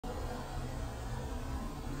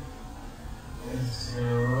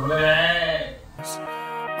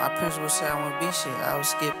My principal said I wouldn't be shit. I would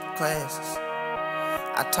skip classes.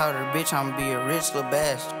 I told her, bitch, I'ma be a rich little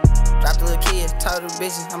bastard. Dropped the little kid, told her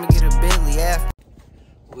bitches, I'ma get a Bentley after.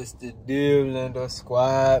 What's the deal, Lando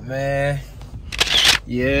Squad, man?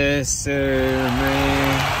 Yes, sir,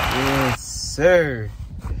 man. Yes, sir.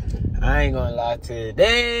 I ain't gonna lie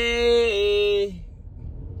today.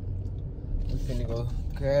 We finna go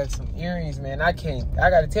grab some earrings, man. I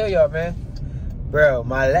gotta tell y'all, man. Bro,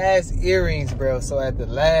 my last earrings, bro. So at the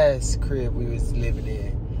last crib we was living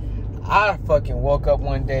in, I fucking woke up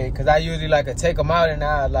one day, because I usually like to take them out and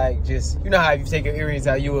I like just, you know how if you take your earrings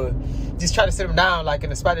out, you would just try to sit them down like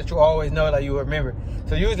in a spot that you always know, like you remember.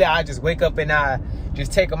 So usually I just wake up and I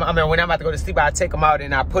just take them out. I mean, when I'm about to go to sleep, I take them out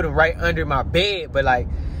and I put them right under my bed. But like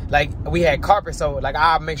we had carpet, so like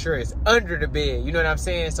I'll make sure it's under the bed. You know what I'm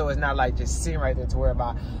saying? So it's not like just sitting right there to where if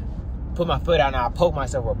I put my foot out and I'll poke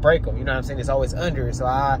myself or break them. You know what I'm saying? It's always under it. So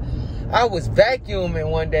I was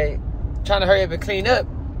vacuuming one day, trying to hurry up and clean up.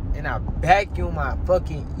 And I vacuumed my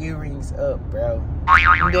fucking earrings up, bro.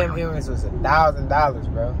 Them damn earrings was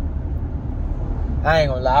 $1,000, bro. I ain't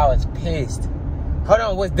gonna lie, I was pissed. Hold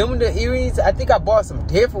on, was them the earrings? I think I bought some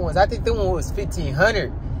different ones. I think them one was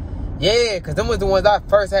 $1,500. Yeah, cause them was the ones I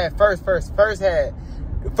first had. First had.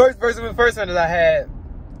 The first one that I had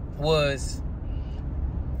was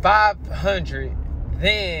 $500.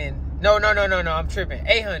 Then no, I'm tripping.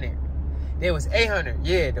 $800. It was $800.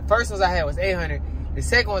 Yeah, the first ones I had was $800. The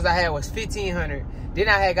second ones I had was $1,500. Then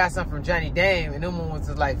I had got some from Johnny Dame, and them ones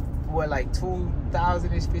was like what, like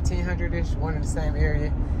 $2,000-ish, $1,500-ish, one in the same area.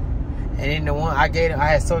 And then the one I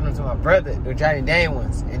had sold them to my brother, the Johnny Dame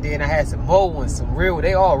ones. And then I had some more ones, some real.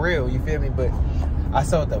 They all real, you feel me? But I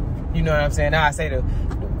sold them. You know what I'm saying? Now I say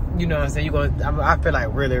you know what I'm saying? I feel like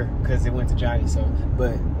realer because it went to Johnny. So,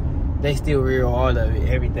 but they still real, all of it,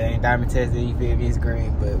 everything. Diamond tested, you feel me? It's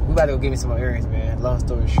green. But we about to go get me some more earrings, man. Long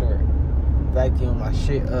story short. Vacuum my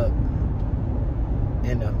shit up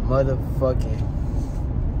in the motherfucking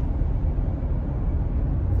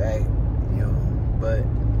vacuum. But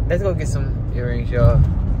let's go get some earrings, y'all.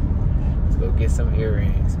 Let's go get some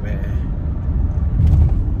earrings, man.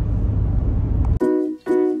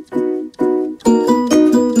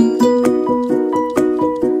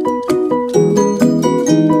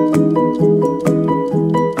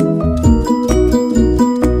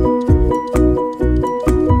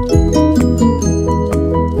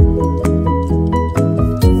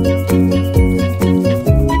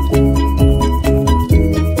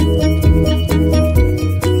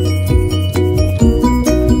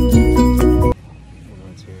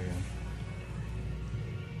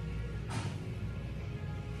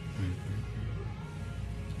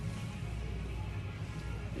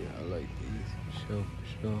 Yeah, I like these for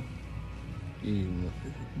sure. These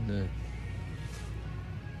motherfuckers nuts.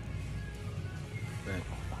 Right.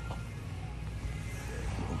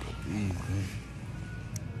 Look at these, man.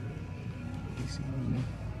 You see me?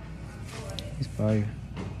 It's fire.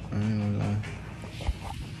 I ain't gonna lie.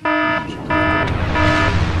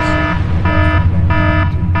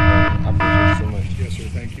 I appreciate it so much. Yes, sir.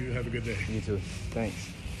 Thank you. Have a good day. You too. Thanks.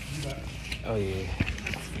 Bye. Oh, yeah.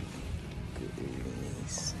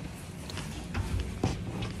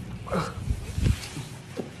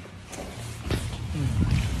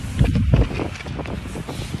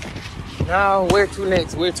 Now, where to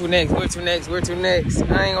next? I ain't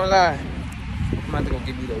gonna lie. I'm about to go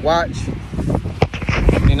get me the watch.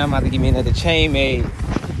 Then I'm about to get me another chain made.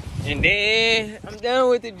 And then I'm done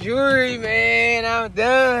with the jewelry, man. I'm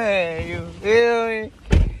done. You feel me?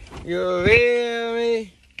 You feel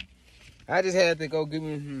me? I just had to go get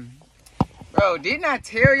me Bro, didn't I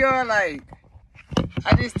tell y'all, like,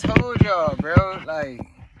 I just told y'all, bro, like,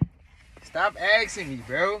 stop asking me,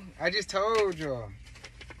 bro. I just told y'all.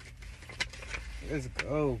 Let's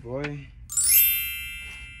go, boy.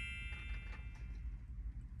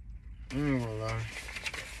 I ain't gonna lie.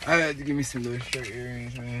 I had to give me some little short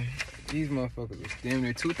earrings, man. These motherfuckers was damn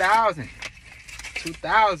near 2,000.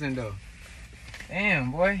 2,000 though.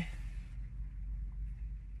 Damn, boy.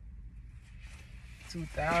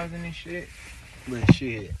 2,000 and shit. But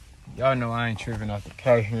shit, y'all know I ain't tripping off the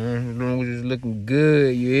couch, man. The was just looking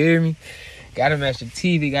good, you hear me? Gotta match the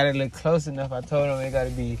TV, gotta look close enough. I told them it gotta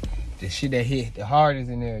be the shit that hit the hardest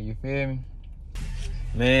in there, you feel me?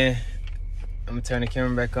 Man, I'm gonna turn the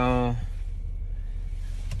camera back on.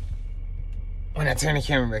 When I turn the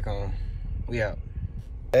camera back on, we out.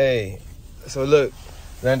 Hey, so look,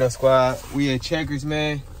 Lando Squad, we at Checkers,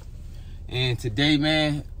 man. And today,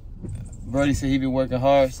 man, Brody said he been working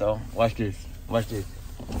hard, so watch this. Watch this.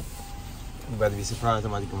 You about to be surprised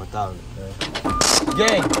I'm about to get my 1,000, man.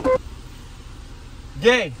 Gang!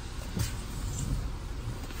 Gay.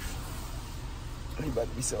 He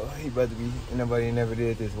about to be, nobody never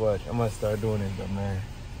did this. Watch, I must start doing this though, man.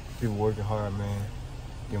 People working hard, man.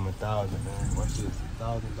 Give them 1,000, man. Watch this,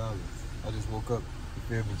 $1,000. I just woke up, you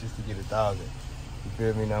feel me, just to get 1,000. You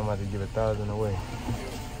feel me? Now I'm about to give 1,000 away.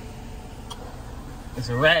 It's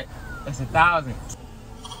a rack. It's 1,000.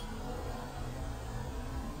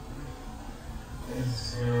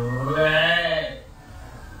 It's a rack.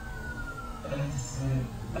 It's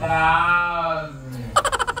 1,000.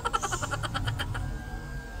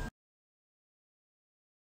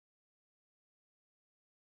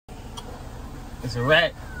 It's a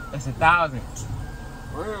rack. It's 1,000.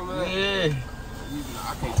 Real, man. Yeah.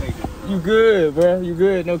 I can't take it. You good, bro. You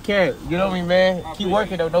good. No cap. Get on me, man. Keep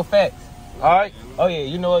working, though. No facts. All right? Oh, yeah.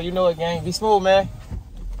 You know it, gang. Be smooth, man.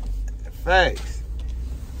 Facts.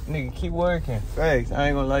 Nigga, keep working. Facts. I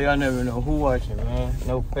ain't gonna lie. Y'all never know who watching, man.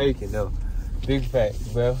 No faking, though. Big facts,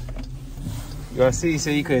 bro. Y'all see, he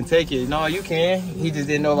said he couldn't take it. No, you can. He just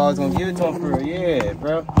didn't know if I was gonna give it to him for real. Yeah,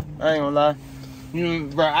 bro. I ain't gonna lie.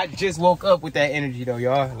 Bro, I just woke up with that energy, though,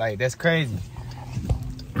 y'all. Like, that's crazy.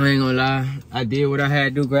 I ain't gonna lie. I did what I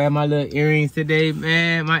had to do. Grab my little earrings today,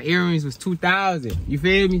 man. My earrings was 2,000. You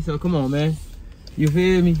feel me? So, come on, man. You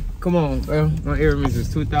feel me? Come on, bro. My earrings was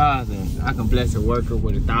 2,000. I can bless a worker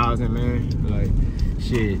with 1,000, man. Like,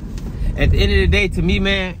 shit. At the end of the day, to me,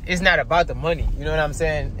 man, it's not about the money. You know what I'm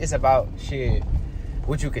saying? It's about, shit,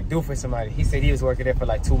 what you could do for somebody. He said he was working there for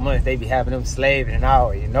like 2 months. They be having them slaving an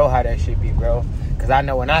hour. You know how that shit be, bro. Because I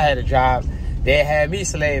know when I had a job, they had me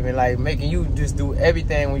slaving, like making you just do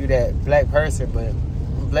everything when you that black person. But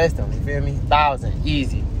bless them, you feel me? 1,000,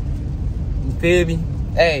 easy. You feel me?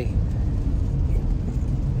 Hey,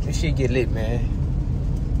 this shit get lit,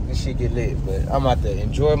 man. This shit get lit. But I'm about to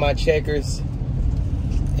enjoy my checkers.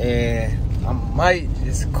 And I might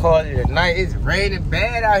just call it a night. It's raining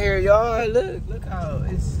bad out here, y'all. Look how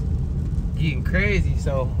it's getting crazy.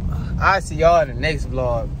 So I'll see y'all in the next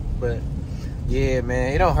vlog. But yeah,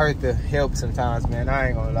 man, it don't hurt to help sometimes, man. I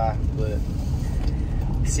ain't gonna lie. But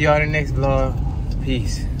see y'all in the next vlog.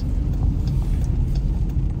 Peace.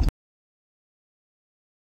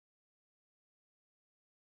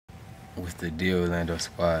 What's the deal, Orlando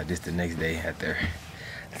Squad? This the next day after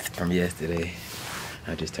from yesterday.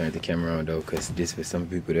 I just turned the camera on though, because this for some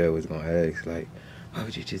people that was gonna ask, like, why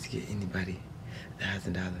would you just get anybody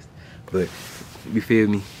 $1,000? But you feel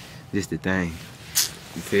me? This the thing.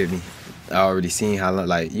 You feel me? I already seen how long,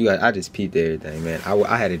 like, I just peeped everything, man.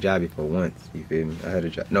 I had a job before once, you feel me? I had a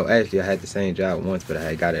job. No, actually, I had the same job once, but I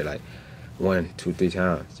had got it like 1, 2, 3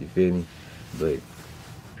 times, you feel me? But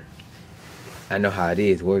I know how it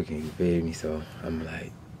is working, you feel me? So I'm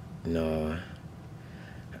like, no.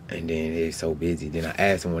 And then they're so busy. Then I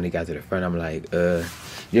asked them when they got to the front, I'm like,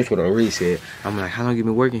 just what Ori said. I'm like, how long you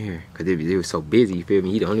been working here? Because they were so busy, you feel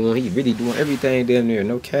me? He the only one, he really doing everything damn near,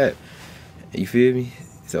 no cap. You feel me?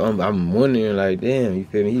 So I'm wondering, like, damn, you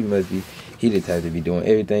feel me? He must be, he the type to be doing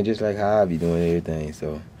everything just like how I be doing everything.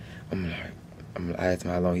 So I asked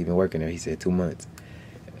him how long he been working there. He said 2 months.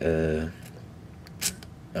 I'm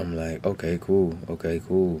like, okay, cool.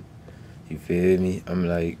 You feel me? I'm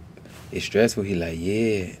like, it's stressful. He like,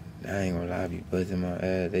 yeah, I ain't gonna lie, I be buzzing my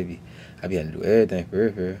ass. I be having to do everything for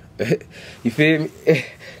real. You feel me?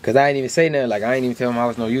 Cause I ain't even say nothing. Like, I ain't even tell him I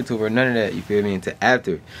was no YouTuber, none of that. You feel me? Until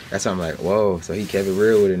after. That's why I'm like, whoa. So he kept it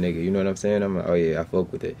real with a nigga. You know what I'm saying? I'm like, oh yeah, I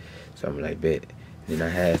fuck with it. So I'm like, bet. Then I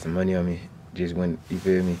had some money on me. Just went, you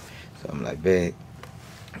feel me? So I'm like, bet.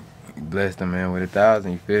 Blessed him, man, with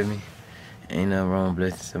 1,000. You feel me? Ain't nothing wrong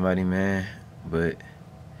blessing somebody, man. But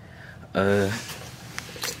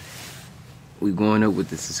we going up with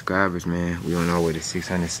the subscribers, man. We on our way to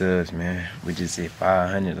 600 subs, man. We just hit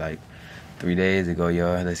 500 like 3 days ago,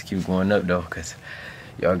 y'all. Let's keep going up though, cause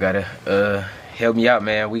y'all gotta help me out,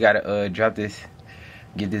 man. We gotta drop this,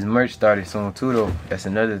 get this merch started soon too though. That's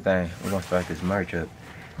another thing. We're gonna start this merch up.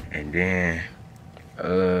 And then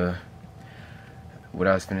what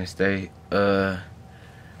I was finna say,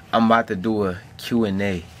 I'm about to do a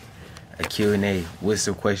Q&A with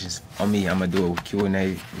some questions on me. I'm gonna do a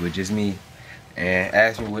Q&A with just me. And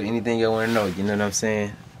ask me with anything you want to know, you know what I'm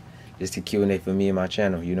saying? Just a Q&A for me and my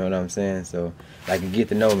channel, you know what I'm saying? So, like, you get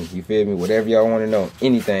to know me, you feel me? Whatever y'all want to know,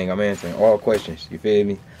 anything, I'm answering all questions, you feel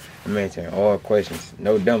me? I'm answering all questions.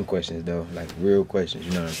 No dumb questions, though, like real questions,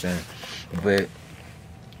 you know what I'm saying? But,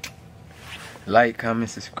 like, comment,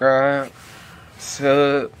 subscribe,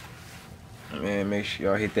 sub, man, make sure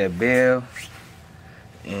y'all hit that bell,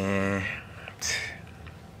 and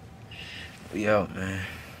we out, man.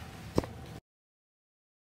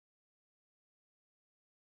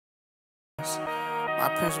 My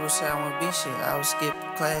principal said I wouldn't be shit, I would skip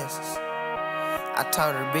classes. I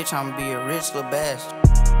told her, bitch, I'ma be a rich little bastard.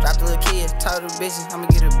 Dropped the little kids, told her bitches, I'ma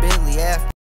get a Bentley after.